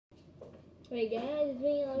Hey guys, it's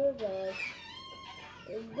me, Oliver Vlog.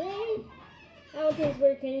 Today, I went to this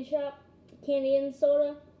weird candy shop, candy and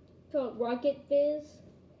soda, called Rocket Fizz,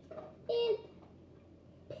 and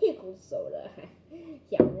pickle soda.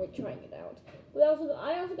 Yeah, we're trying it out.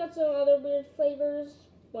 I also got some other weird flavors,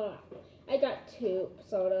 but I got 2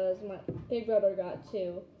 sodas. My big brother got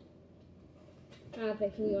 2. I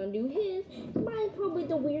think he's gonna do his. Mine's probably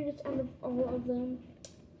the weirdest out of all of them.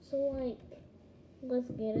 So like, let's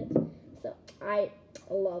get it. So I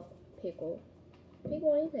love pickle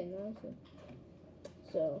anything, honestly.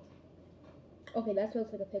 So okay, that smells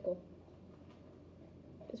like a pickle.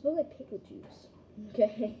 It smells like pickle juice.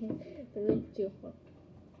 Okay, 3, 2, 1.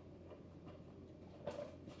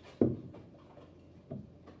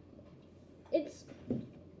 It's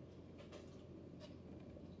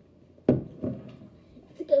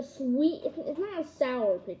like a sweet. It's not a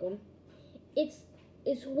sour pickle. It's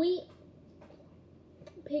sweet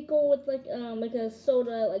pickle with like a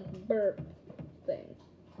soda like burp thing.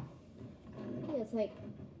 Yeah, it's like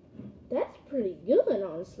that's pretty good,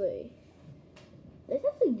 honestly. That's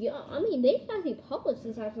actually good. I mean, they actually published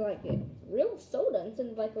this after like a real soda instead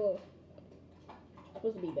of like a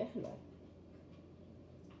supposed to be bechamel.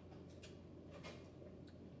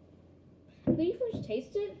 When you first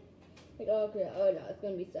taste it, like oh okay, oh no, it's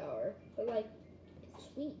gonna be sour, but like it's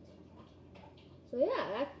sweet. So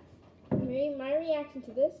yeah, that's my reaction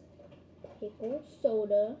to this pickle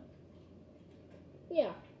soda.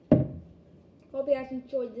 Yeah. Hope you guys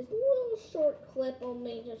enjoyed this little short clip of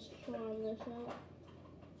me just trying this out.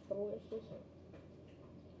 Delicious.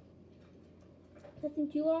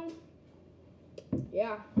 Nothing too long.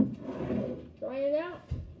 Yeah. Trying it out.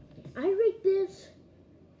 I rate this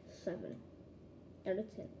 7 out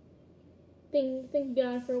of 10. Thank you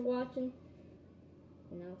guys for watching.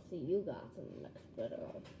 And I'll see you guys in the next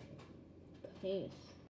video. Peace.